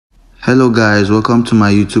Hello guys, welcome to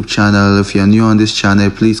my YouTube channel. If you're new on this channel,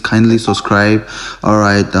 please kindly subscribe.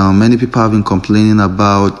 Alright, many people have been complaining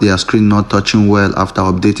about their screen not touching well after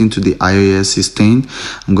updating to the iOS 16.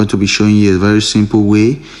 I'm going to be showing you a very simple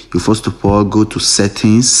way. You first of all go to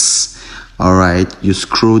settings. Alright, you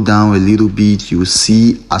scroll down a little bit, you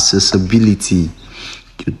see accessibility.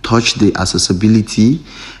 You touch the accessibility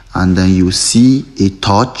and then you see a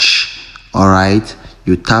touch. Alright,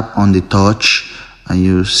 you tap on the touch and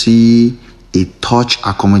you see a touch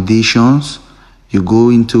accommodations. You go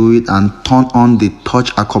into it and turn on the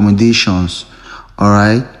touch accommodations.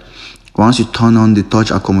 Alright, once you turn on the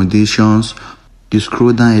touch accommodations, you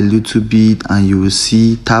scroll down a little bit and you will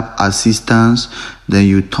see tap assistance. Then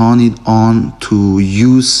you turn it on to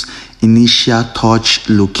use initial touch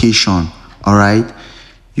location. Alright,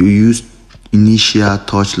 you use initial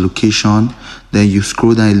touch location. Then you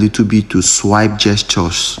scroll down a little bit to swipe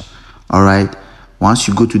gestures. Alright, once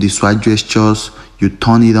you go to the swipe gestures, you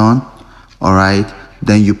turn it on. Alright,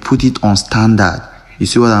 then you put it on standard. You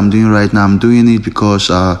see what I'm doing right now? I'm doing it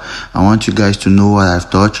because I want you guys to know what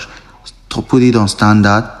I've touched. To put it on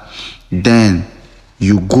standard, then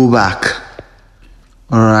you go back.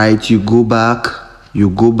 Alright, you go back,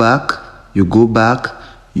 you go back, you go back,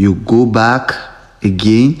 you go back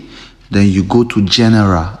again. Then you go to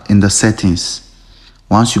general in the settings.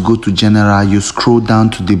 Once you go to general, you scroll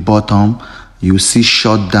down to the bottom, you see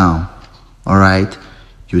shutdown. Alright,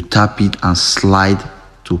 you tap it and slide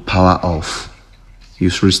to power off.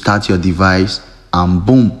 You restart your device and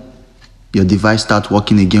boom, your device starts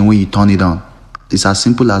working again when you turn it on. It's as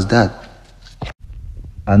simple as that.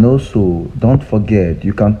 And also, don't forget,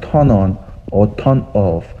 you can turn on or turn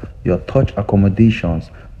off your touch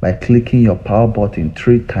accommodations by clicking your power button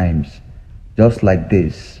 3 times, just like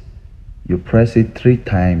this. You press it 3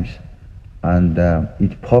 times and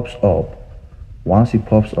it pops up. Once it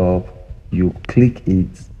pops up, you click it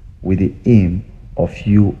with the aim of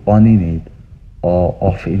you on it or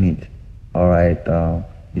offing it. Alright,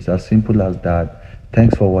 it's as simple as that.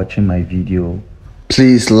 Thanks for watching my video.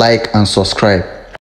 Please like and subscribe.